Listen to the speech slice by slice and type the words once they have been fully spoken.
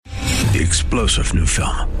The explosive new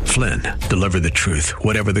film, Flynn, deliver the truth,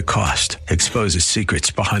 whatever the cost. Exposes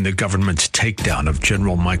secrets behind the government's takedown of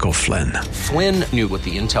General Michael Flynn. Flynn knew what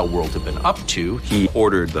the intel world had been up to. He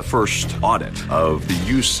ordered the first audit of the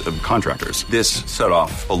use of contractors. This set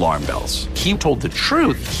off alarm bells. He told the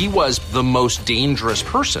truth. He was the most dangerous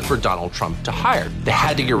person for Donald Trump to hire. They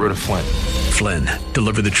had to get rid of Flynn. Flynn,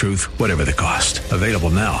 deliver the truth, whatever the cost. Available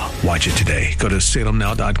now. Watch it today. Go to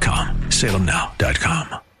salemnow.com.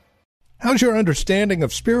 salemnow.com. How's your understanding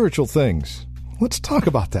of spiritual things? Let's talk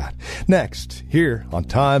about that next, here on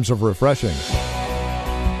Times of Refreshing.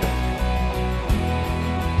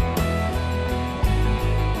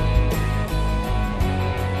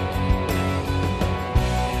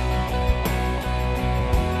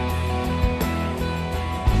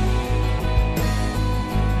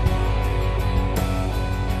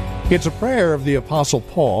 It's a prayer of the Apostle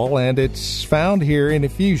Paul, and it's found here in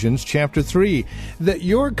Ephesians chapter 3, that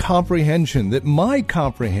your comprehension, that my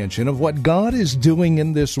comprehension of what God is doing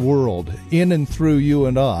in this world, in and through you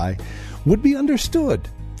and I, would be understood.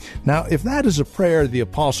 Now, if that is a prayer the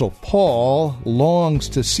Apostle Paul longs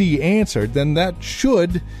to see answered, then that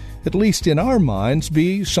should, at least in our minds,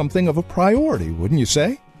 be something of a priority, wouldn't you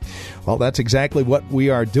say? Well, that's exactly what we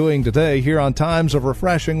are doing today here on Times of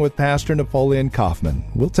Refreshing with Pastor Napoleon Kaufman.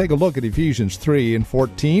 We'll take a look at Ephesians 3 and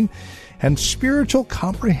 14 and spiritual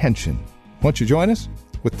comprehension. Won't you join us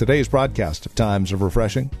with today's broadcast of Times of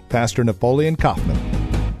Refreshing? Pastor Napoleon Kaufman.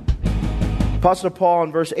 Apostle Paul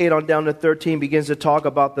in verse 8 on down to 13 begins to talk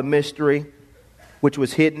about the mystery which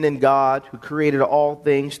was hidden in God, who created all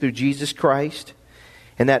things through Jesus Christ,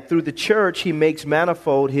 and that through the church he makes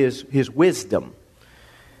manifold his wisdom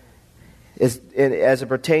as it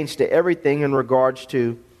pertains to everything in regards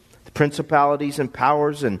to the principalities and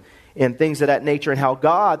powers and things of that nature, and how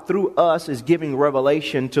God, through us, is giving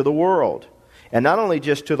revelation to the world. And not only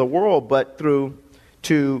just to the world, but to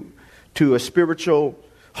a spiritual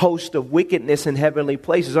host of wickedness in heavenly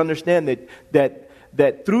places. Understand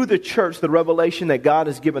that through the church, the revelation that God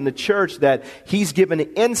has given the church, that He's given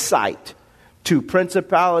insight to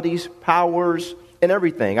principalities, powers, and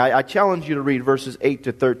everything. I challenge you to read verses 8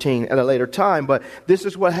 to 13 at a later time, but this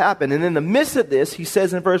is what happened. And in the midst of this, he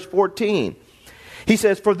says in verse 14, he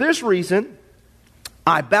says, "For this reason,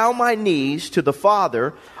 I bow my knees to the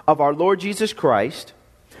Father of our Lord Jesus Christ,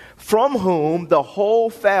 from whom the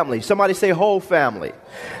whole family," somebody say whole family,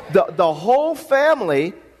 the whole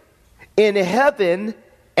family in heaven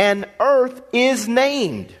and earth is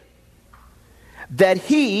named, that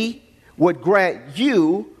He would grant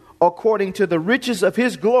you, according to the riches of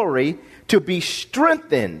His glory, to be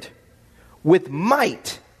strengthened with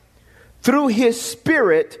might through His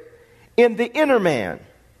Spirit in the inner man.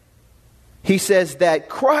 He says that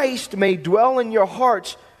Christ may dwell in your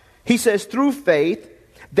hearts, he says, through faith,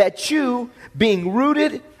 that you, being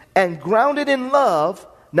rooted and grounded in love,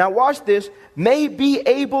 now watch this, may be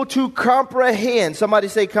able to comprehend. Somebody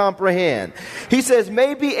say comprehend. He says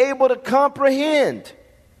may be able to comprehend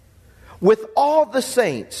with all the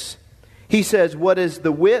saints. He says, what is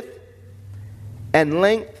the width and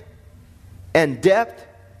length and depth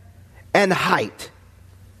and height?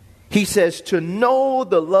 He says, to know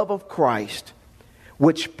the love of Christ,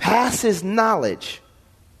 which passes knowledge.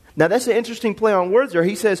 Now that's an interesting play on words there.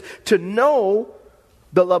 He says, to know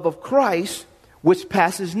the love of Christ, which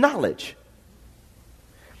passes knowledge.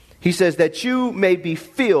 He says that you may be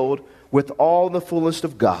filled with all the fullness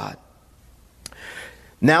of God.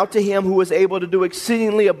 Now to Him who is able to do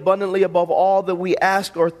exceedingly abundantly above all that we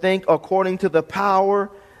ask or think, according to the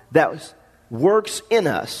power that works in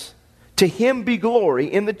us, to Him be glory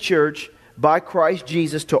in the church by Christ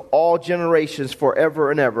Jesus to all generations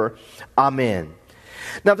forever and ever. Amen.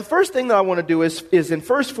 Now the first thing that I want to do is in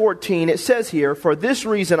verse 14, it says here, "For this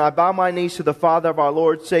reason I bow my knees to the Father of our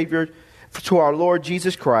Lord Savior, to our Lord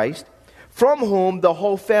Jesus Christ, from whom the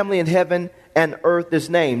whole family in heaven and earth is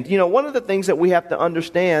named." You know, one of the things that we have to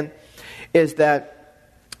understand is that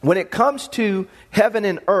when it comes to heaven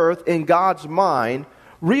and earth in God's mind,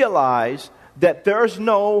 realize that there's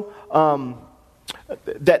that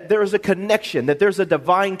there's a connection, that there's a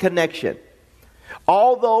divine connection.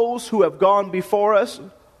 All those who have gone before us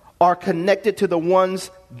are connected to the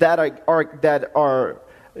ones that are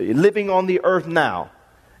living on the earth now.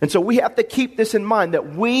 And so we have to keep this in mind,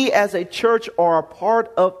 that we as a church are a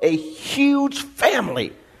part of a huge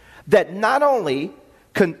family that not only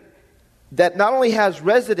has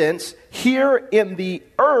residence here in the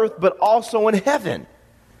earth, but also in heaven.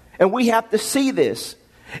 And we have to see this,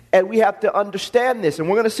 and we have to understand this. And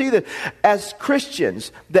we're going to see that as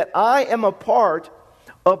Christians, that I am a part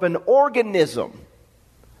of an organism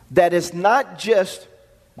that is not just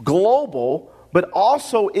global, but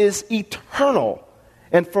also is eternal.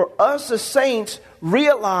 And for us as saints,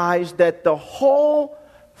 realize that the whole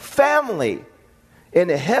family in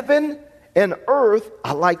heaven and earth,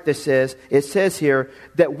 I like this says, it says here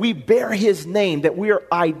that we bear his name, that we are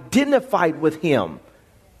identified with him.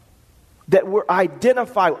 That we're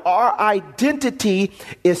identified. Our identity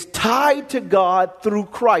is tied to God through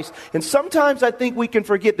Christ. And sometimes I think we can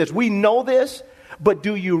forget this. We know this, but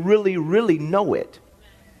do you really, really know it?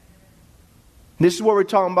 This is where we're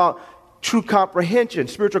talking about true comprehension,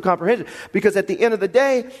 spiritual comprehension. Because at the end of the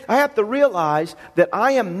day, I have to realize that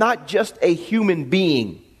I am not just a human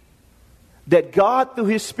being. That God, through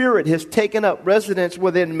his Spirit, has taken up residence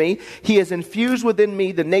within me. He has infused within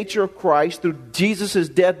me the nature of Christ through Jesus'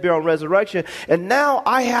 death, burial, and resurrection. And now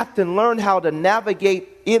I have to learn how to navigate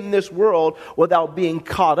in this world without being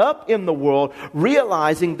caught up in the world,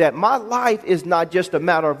 realizing that my life is not just a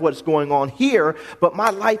matter of what's going on here, but my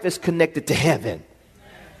life is connected to heaven.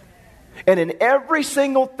 And in every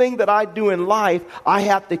single thing that I do in life, I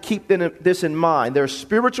have to keep this in mind. There are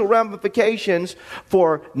spiritual ramifications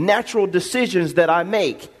for natural decisions that I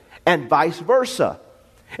make, and vice versa.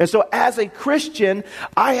 And so as a Christian,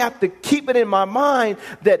 I have to keep it in my mind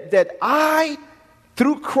that I,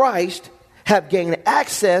 through Christ, have gained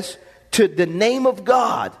access to the name of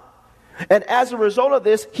God. And as a result of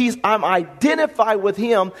this, I'm identified with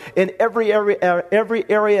him in every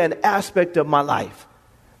area and aspect of my life.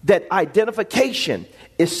 That identification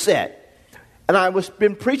is set. And I've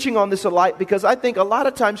been preaching on this a lot because I think a lot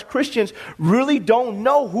of times Christians really don't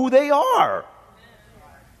know who they are.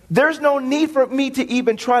 There's no need for me to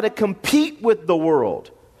even try to compete with the world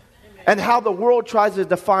and how the world tries to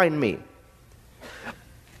define me.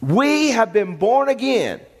 We have been born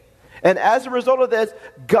again. And as a result of this,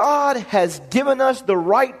 God has given us the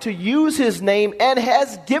right to use his name and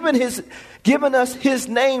has given us his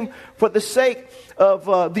name for the sake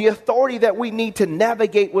of the authority that we need to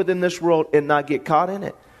navigate within this world and not get caught in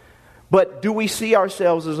it. But do we see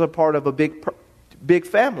ourselves as a part of a big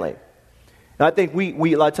family? And I think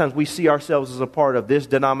we a lot of times we see ourselves as a part of this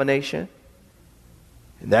denomination,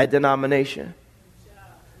 and that denomination,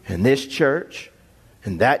 and this church,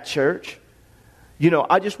 and that church. You know,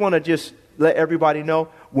 I just want to just let everybody know,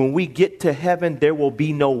 when we get to heaven, there will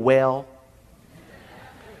be no well.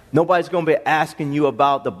 Nobody's going to be asking you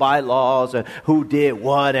about the bylaws and who did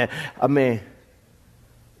what. And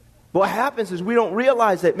what happens is we don't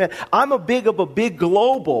realize that, man, I'm a part of a big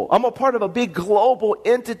global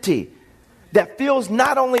entity that feels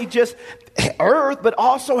not only just earth, but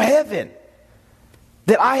also heaven.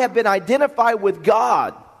 That I have been identified with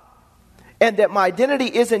God. And that my identity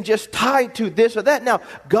isn't just tied to this or that. Now,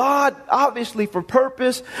 God, obviously for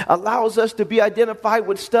purpose, allows us to be identified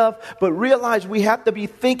with stuff, but realize we have to be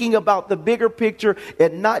thinking about the bigger picture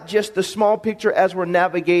and not just the small picture as we're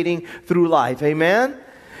navigating through life. Amen?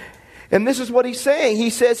 And this is what he's saying. He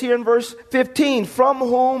says here in verse 15, from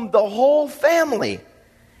whom the whole family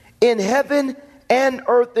in heaven and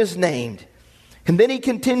earth is named. And then he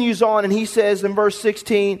continues on and he says in verse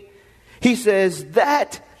 16, he says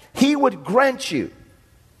that he would grant you,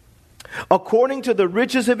 according to the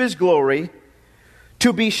riches of his glory,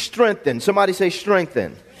 to be strengthened. Somebody say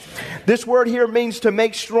strengthened. This word here means to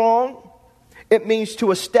make strong. It means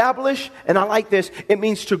to establish. And I like this. It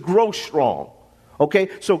means to grow strong. Okay,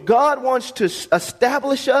 so God wants to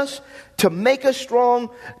establish us, to make us strong,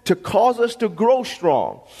 to cause us to grow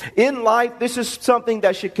strong. In life, this is something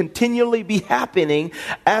that should continually be happening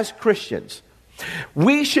as Christians.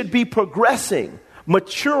 We should be progressing,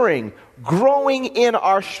 maturing, growing in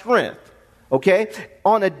our strength, okay,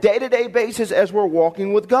 on a day-to-day basis as we're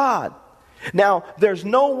walking with God. Now, there's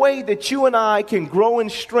no way that you and I can grow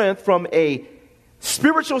in strength from a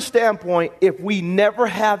spiritual standpoint if we never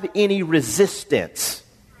have any resistance.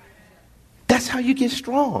 That's how you get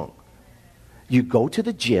strong. You go to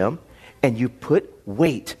the gym and you put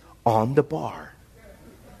weight on the bar.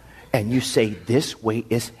 And you say, this weight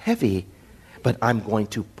is heavy, but I'm going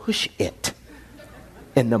to push it.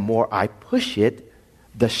 And the more I push it,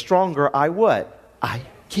 the stronger I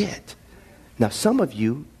get. Now, some of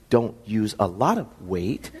you don't use a lot of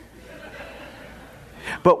weight.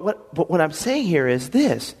 But what I'm saying here is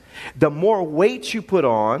this. The more weight you put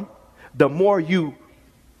on, the more you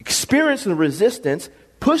experience the resistance,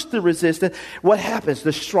 push the resistance, what happens?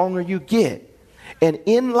 The stronger you get. And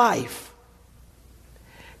in life,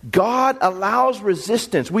 God allows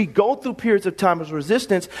resistance. We go through periods of time of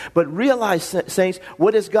resistance, but realize, saints,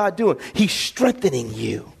 what is God doing? He's strengthening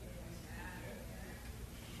you.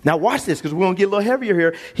 Now watch this, because we're going to get a little heavier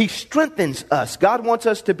here. He strengthens us. God wants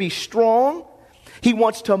us to be strong. He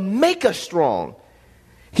wants to make us strong.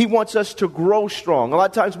 He wants us to grow strong. A lot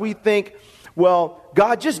of times we think, well,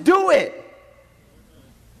 God, just do it.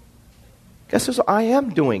 Guess what? I am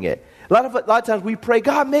doing it. A lot of times we pray,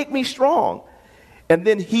 God, make me strong. And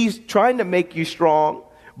then he's trying to make you strong,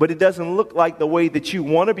 but it doesn't look like the way that you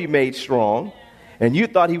want to be made strong. And you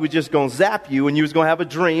thought he was just going to zap you and you was going to have a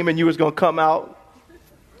dream and you was going to come out.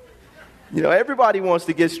 You know, everybody wants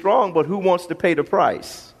to get strong, but who wants to pay the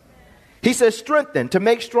price? He says strengthen, to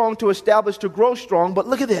make strong, to establish, to grow strong. But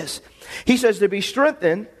look at this. He says to be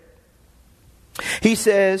strengthened. He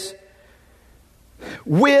says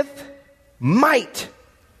with might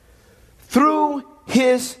through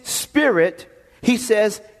his Spirit, he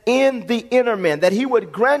says, in the inner man, that he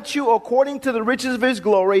would grant you according to the riches of his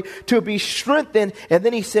glory to be strengthened. And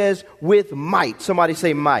then he says with might. Somebody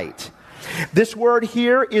say might. This word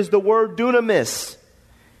here is the word dunamis.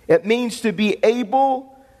 It means to be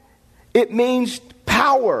able. It means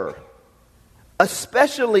power,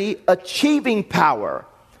 especially achieving power.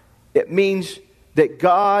 It means that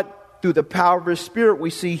God, through the power of his Spirit, we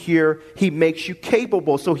see here, he makes you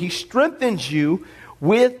capable. So he strengthens you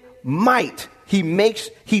with might.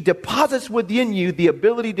 He deposits within you the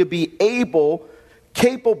ability to be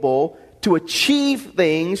capable to achieve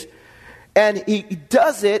things. And he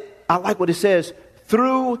does it, I like what it says,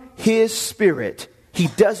 through his Spirit. He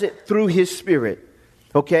does it through his Spirit.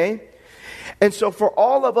 Okay? And so for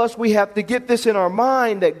all of us, we have to get this in our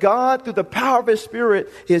mind that God, through the power of his Spirit,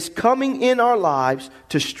 is coming in our lives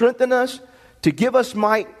to strengthen us, to give us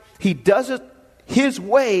might. He does it his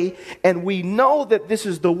way, and we know that this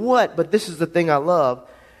is the what, but this is the thing I love.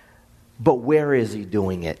 But where is he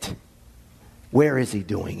doing it? Where is he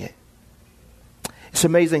doing it? It's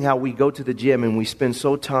amazing how we go to the gym and we spend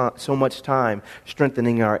so much time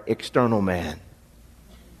strengthening our external man.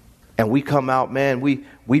 And we come out, man, we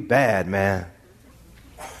bad, man.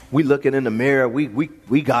 We looking in the mirror,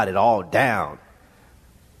 we got it all down.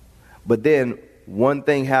 But then one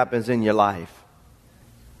thing happens in your life.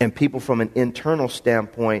 And people from an internal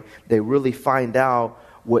standpoint, they really find out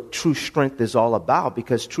what true strength is all about.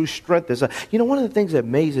 Because true strength is, one of the things that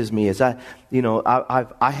amazes me is I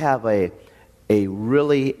have a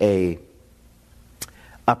really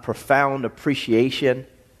profound appreciation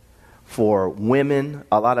for women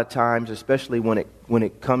a lot of times, especially when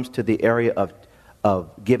it comes to the area of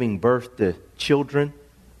giving birth to children.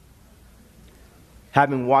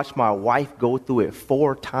 Having watched my wife go through it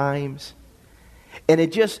 4 times. And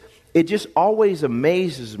it just always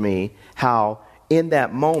amazes me how in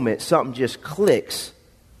that moment something just clicks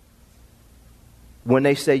when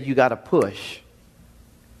they say you got to push.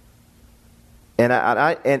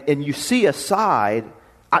 And you see a side.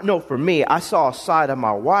 I know for me, I saw a side of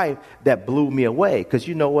my wife that blew me away. Because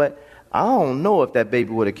you know what? I don't know if that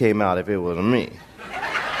baby would have came out if it was me.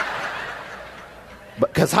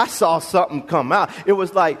 Because I saw something come out. It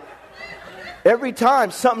was like every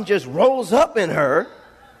time something just rose up in her.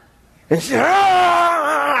 And she,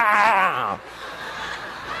 ah!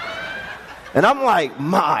 And I'm like,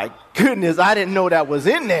 my goodness, I didn't know that was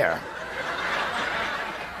in there.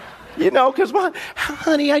 Because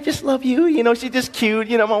honey, I just love you. She's just cute.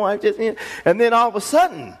 My wife just, and then all of a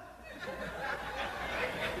sudden,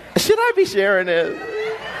 should I be sharing this?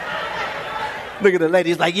 Look at the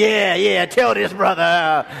ladies like, yeah, tell this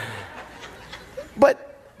brother.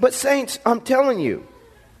 But saints, I'm telling you,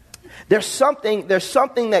 there's something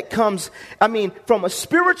that comes, from a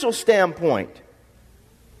spiritual standpoint.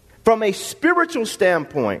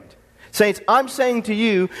 Saints, I'm saying to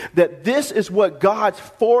you that this is what God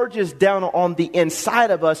forges down on the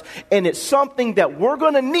inside of us, and it's something that we're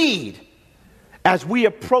going to need as we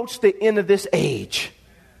approach the end of this age.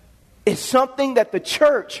 It's something that the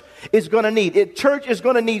church is going to need. The church is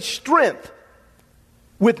going to need strength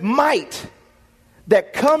with might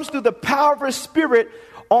that comes through the power of his Spirit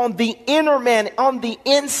on the inner man, on the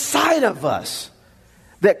inside of us,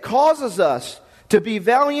 that causes us to be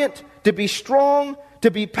valiant, to be strong, to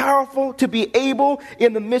be powerful, to be able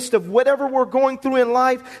in the midst of whatever we're going through in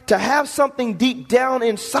life, to have something deep down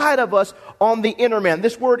inside of us on the inner man.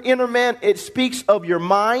 This word inner man, it speaks of your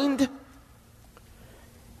mind.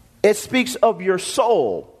 It speaks of your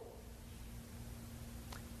soul.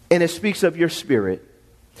 And it speaks of your spirit.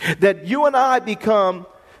 That you and I become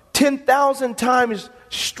 10,000 times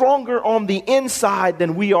stronger on the inside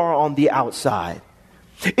than we are on the outside.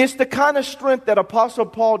 It's the kind of strength that Apostle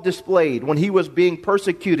Paul displayed when he was being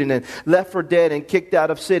persecuted and left for dead and kicked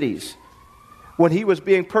out of cities. When he was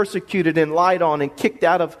being persecuted and lied on and kicked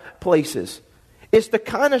out of places. It's the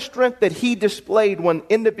kind of strength that he displayed when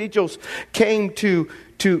individuals came to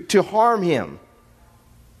harm him,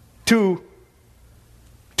 to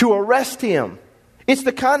arrest him. It's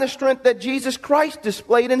the kind of strength that Jesus Christ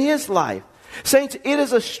displayed in his life. Saints, it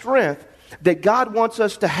is a strength that God wants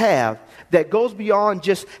us to have that goes beyond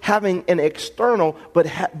just having an external, but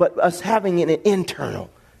us having an internal.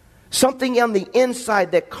 Something on the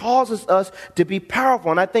inside that causes us to be powerful.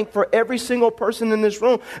 And I think for every single person in this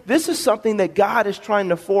room, this is something that God is trying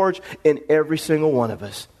to forge in every single one of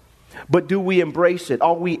us. But do we embrace it?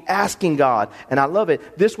 Are we asking God? And I love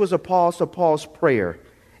it. This was Apostle Paul's prayer.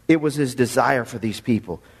 It was his desire for these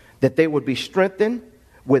people, that they would be strengthened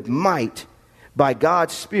with might by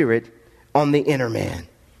God's Spirit on the inner man.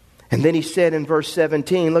 And then he said in verse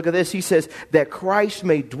 17, look at this. He says, that Christ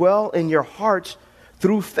may dwell in your hearts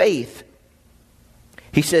through faith.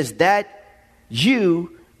 He says that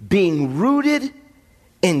you, being rooted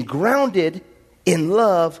and grounded in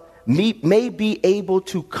love, may be able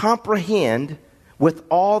to comprehend with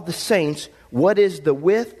all the saints what is the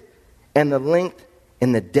width and the length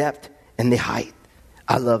and the depth and the height.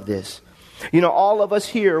 I love this. You know, all of us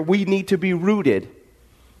here, we need to be rooted.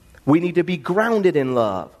 We need to be grounded in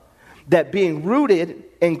love. That being rooted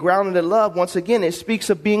and grounded in love, once again, it speaks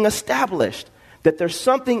of being established. That there's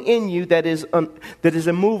something in you that is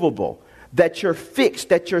immovable. That you're fixed,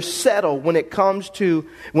 that you're settled when it comes to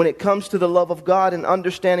the love of God and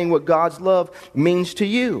understanding what God's love means to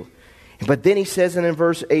you. But then he says, and in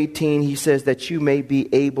verse 18, he says that you may be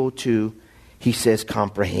able to, he says,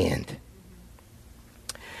 comprehend.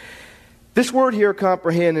 This word here,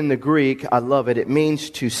 comprehend, in the Greek, I love it. It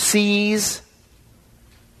means to seize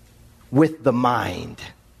with the mind.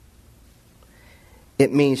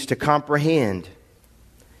 It means to comprehend.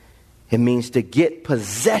 It means to get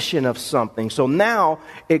possession of something. So now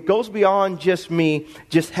it goes beyond just me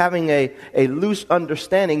just having a loose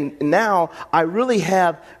understanding. Now I really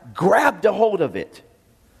have grabbed a hold of it.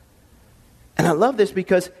 And I love this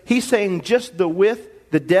because he's saying just the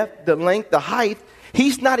width, the depth, the length, the height.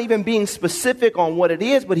 He's not even being specific on what it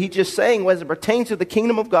is, but he's just saying, as it pertains to the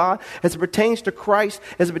kingdom of God, as it pertains to Christ,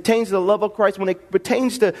 as it pertains to the love of Christ, when it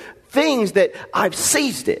pertains to things that I've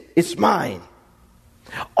seized it, it's mine.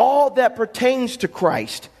 All that pertains to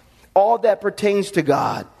Christ, all that pertains to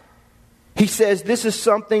God. He says this is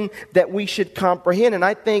something that we should comprehend. And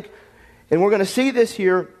I think, and we're going to see this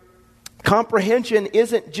here, comprehension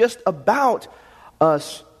isn't just about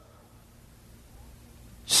us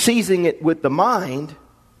seizing it with the mind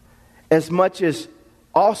as much as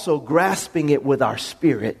also grasping it with our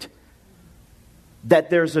spirit. That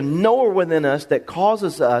there's a knower within us that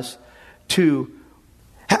causes us to...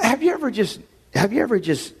 Have you ever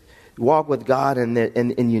just walked with God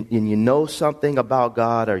and you know something about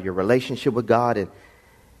God or your relationship with God? And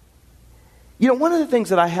you know, one of the things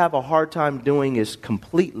that I have a hard time doing is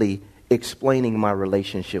completely explaining my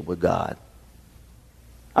relationship with God.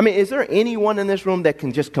 I mean, is there anyone in this room that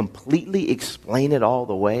can just completely explain it all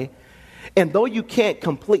the way? And though you can't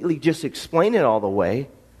completely just explain it all the way,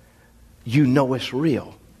 you know it's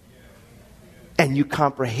real. And you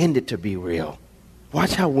comprehend it to be real.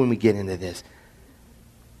 Watch how when we get into this,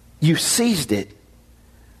 you seized it.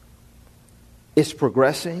 It's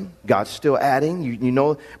progressing. God's still adding. You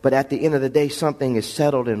know, but at the end of the day, something is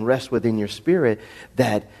settled and rests within your spirit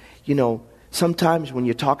that, you know, sometimes when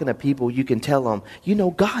you're talking to people, you can tell them, you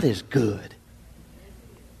know, God is good.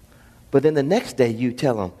 But then the next day you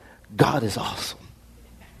tell them, God is awesome.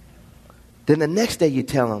 Then the next day you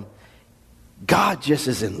tell them, God just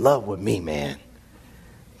is in love with me, man.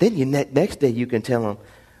 Then you next day you can tell them,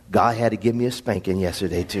 God had to give me a spanking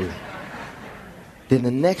yesterday too. Then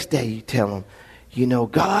the next day you tell them, you know,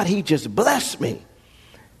 God, he just blessed me.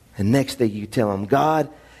 And next day you tell them, God,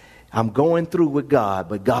 I'm going through with God,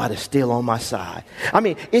 but God is still on my side. I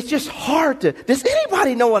mean, it's just hard to... Does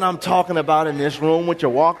anybody know what I'm talking about in this room with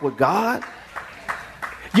your walk with God?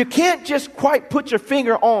 You can't just quite put your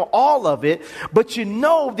finger on all of it, but you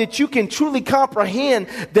know that you can truly comprehend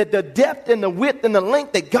that the depth and the width and the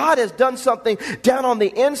length that God has done something down on the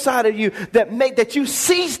inside of you that you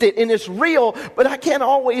seized it and it's real, but I can't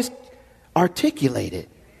always articulate it.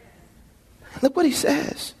 Look what he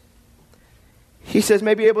says. He says,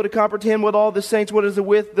 may be able to comprehend with all the saints what is the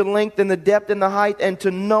width, the length, and the depth, and the height, and to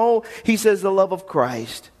know, he says, the love of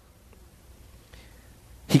Christ.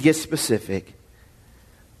 He gets specific,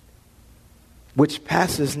 which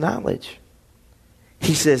passes knowledge.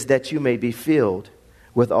 He says that you may be filled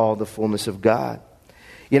with all the fullness of God.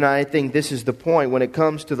 You know, I think this is the point. When it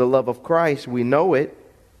comes to the love of Christ, we know it,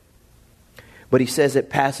 but he says it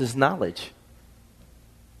passes knowledge.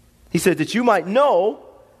 He says that you might know,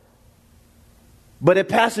 but it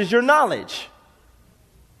passes your knowledge.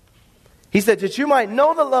 He said that you might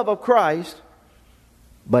know the love of Christ,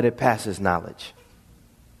 but it passes knowledge.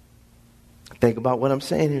 Think about what I'm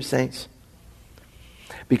saying here, saints.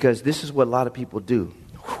 Because this is what a lot of people do.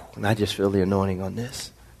 And I just feel the anointing on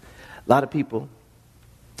this. A lot of people,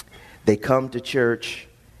 they come to church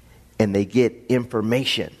and they get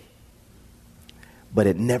information, but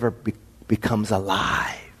it never becomes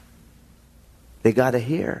alive. They got to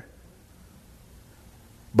hear,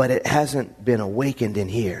 but it hasn't been awakened in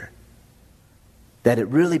here. That it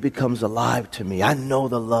really becomes alive to me. I know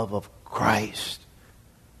the love of Christ,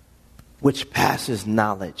 which passes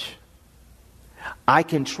knowledge. I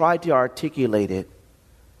can try to articulate it,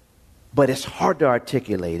 but it's hard to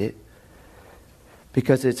articulate it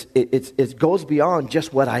because it goes beyond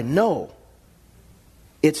just what I know.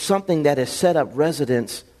 It's something that has set up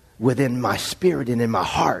residence within my spirit and in my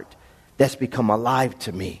heart that's become alive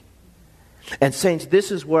to me. And saints,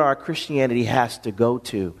 this is where our Christianity has to go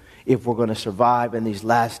to if we're going to survive in these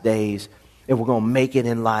last days, if we're going to make it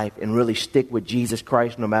in life and really stick with Jesus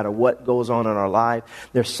Christ no matter what goes on in our life.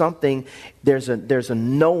 There's a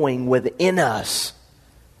knowing within us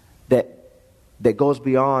that goes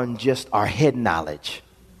beyond just our head knowledge.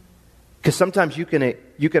 Because sometimes you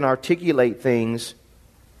can articulate things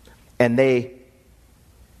and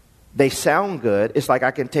they sound good. It's like I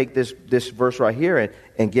can take this verse right here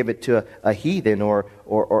and give it to a heathen or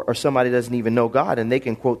somebody that doesn't even know God, and they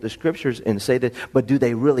can quote the scriptures and say that, but do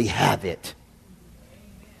they really have it?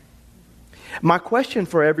 My question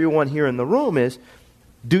for everyone here in the room is,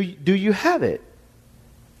 do you have it?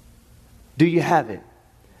 Do you have it?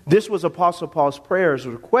 This was Apostle Paul's prayer's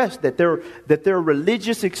request, that their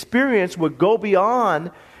religious experience would go beyond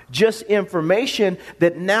just information,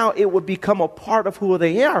 that now it would become a part of who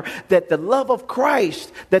they are. That the love of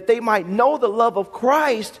Christ, that they might know the love of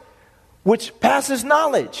Christ, which passes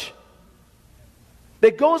knowledge.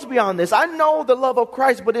 That goes beyond this. I know the love of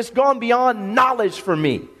Christ, but it's gone beyond knowledge for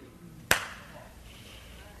me.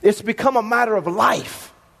 It's become a matter of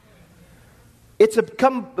life. It's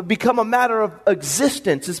become a matter of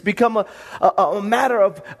existence. It's become a matter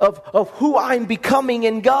of who I'm becoming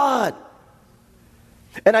in God.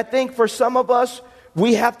 And I think for some of us,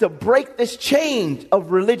 we have to break this chain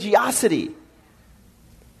of religiosity.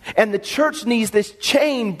 And the church needs this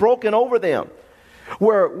chain broken over them,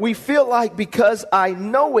 where we feel like because I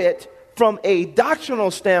know it from a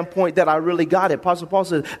doctrinal standpoint that I really got it. Apostle Paul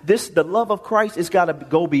says, the love of Christ has got to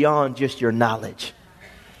go beyond just your knowledge.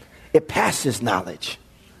 It passes knowledge.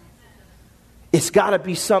 It's got to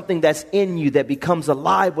be something that's in you, that becomes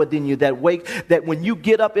alive within you, that when you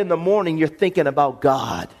get up in the morning, you're thinking about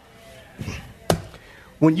God.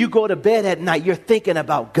 When you go to bed at night, you're thinking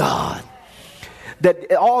about God.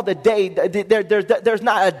 That all the day, there's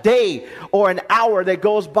not a day or an hour that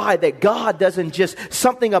goes by that God doesn't just,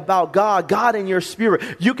 something about God in your spirit.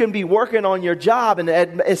 You can be working on your job, and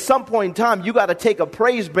at some point in time, you got to take a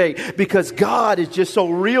praise break because God is just so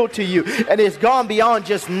real to you, and it's gone beyond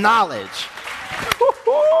just knowledge.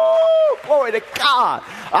 Glory to God.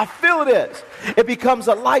 I feel this. It becomes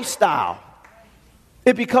a lifestyle.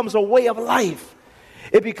 It becomes a way of life.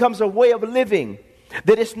 It becomes a way of living.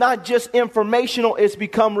 That it's not just informational, it's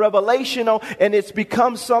become revelational, and it's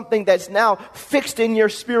become something that's now fixed in your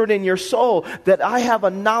spirit and your soul. That I have a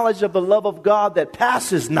knowledge of the love of God that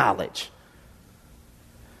passes knowledge.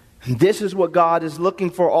 And this is what God is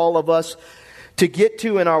looking for all of us to get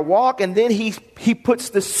to in our walk. And then he puts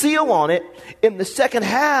the seal on it in the second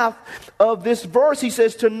half of this verse. He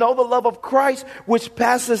says to know the love of Christ which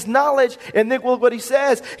passes knowledge. And then look what he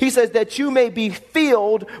says. He says that you may be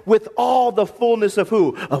filled with all the fullness of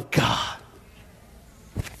who? Of God.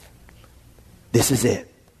 This is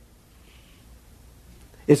it.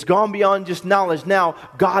 It's gone beyond just knowledge. Now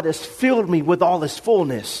God has filled me with all his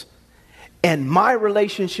fullness. And my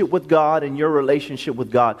relationship with God and your relationship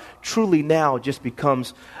with God truly now just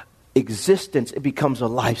becomes existence. It becomes a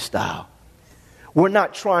lifestyle. We're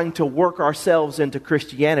not trying to work ourselves into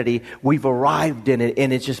Christianity. We've arrived in it,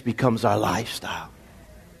 and it just becomes our lifestyle.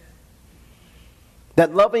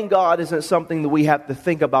 That loving God isn't something that we have to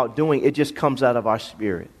think about doing. It just comes out of our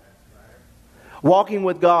spirit. Walking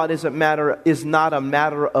with God is not a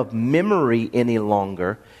matter of memory any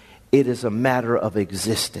longer. It is a matter of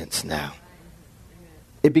existence now.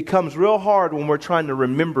 It becomes real hard when we're trying to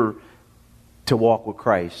remember to walk with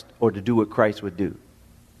Christ or to do what Christ would do.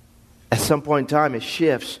 At some point in time, it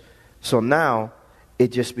shifts. So now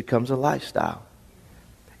it just becomes a lifestyle.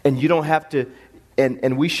 And you don't have to,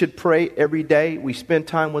 and we should pray every day. We spend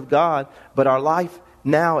time with God, but our life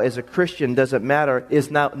now as a Christian doesn't matter,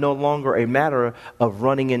 is no longer a matter of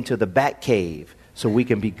running into the bat cave so we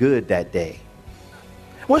can be good that day.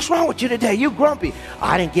 What's wrong with you today? You grumpy.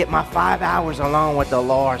 I didn't get my 5 hours alone with the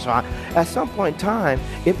Lord. So at some point in time,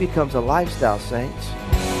 it becomes a lifestyle, saints.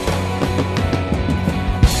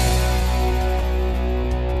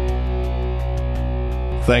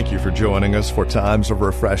 Thank you for joining us for Times of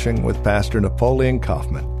Refreshing with Pastor Napoleon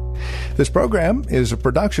Kaufman. This program is a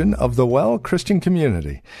production of the Well Christian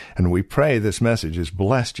Community, and we pray this message has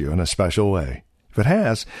blessed you in a special way. If it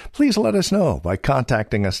has, please let us know by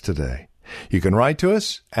contacting us today. You can write to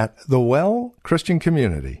us at the Well Christian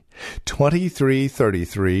Community,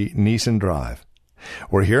 2333 Neeson Drive.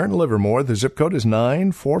 We're here in Livermore. The zip code is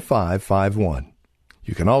 94551.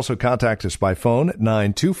 You can also contact us by phone at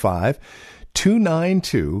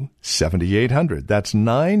 925-292-7800. That's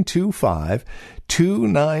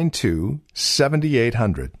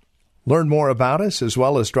 925-292-7800. Learn more about us as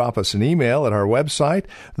well as drop us an email at our website,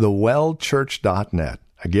 thewellchurch.net.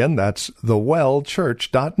 Again, that's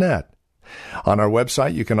thewellchurch.net. On our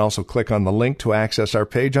website, you can also click on the link to access our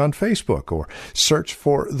page on Facebook or search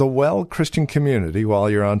for The Well Christian Community while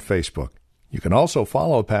you're on Facebook. You can also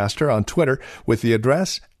follow Pastor on Twitter with the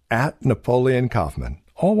address @Napoleon Kaufman,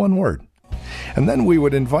 all one word. And then we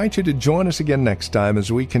would invite you to join us again next time as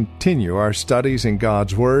we continue our studies in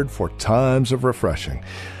God's Word for Times of Refreshing.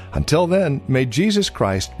 Until then, may Jesus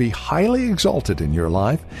Christ be highly exalted in your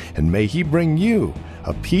life, and may He bring you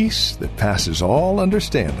a peace that passes all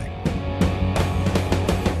understanding.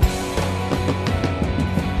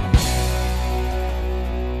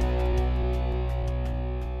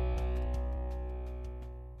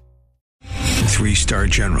 Three-star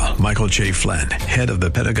General Michael J. Flynn, head of the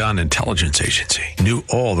Pentagon Intelligence Agency, knew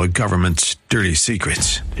all the government's dirty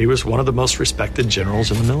secrets. He was one of the most respected generals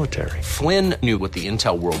in the military. Flynn knew what the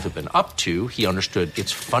intel world had been up to. He understood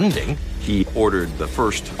its funding. He ordered the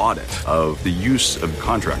first audit of the use of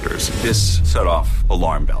contractors. This set off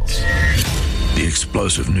alarm bells. The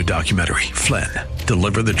explosive new documentary, Flynn,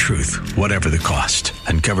 Deliver the Truth, Whatever the Cost,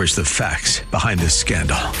 uncovers the facts behind this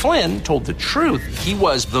scandal. Flynn told the truth. He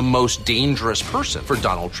was the most dangerous person for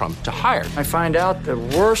Donald Trump to hire. I find out the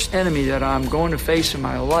worst enemy that I'm going to face in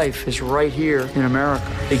my life is right here in America.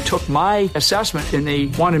 They took my assessment and they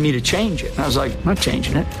wanted me to change it. And I was like, I'm not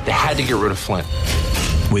changing it. They had to get rid of Flynn.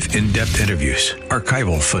 With in-depth interviews,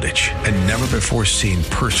 archival footage, and never-before-seen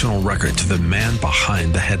personal records of the man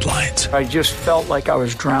behind the headlines. I just felt like I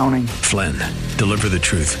was drowning. Flynn, Deliver the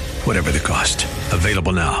Truth, Whatever the Cost.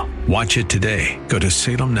 Available now. Watch it today. Go to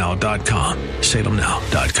salemnow.com.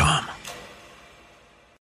 salemnow.com.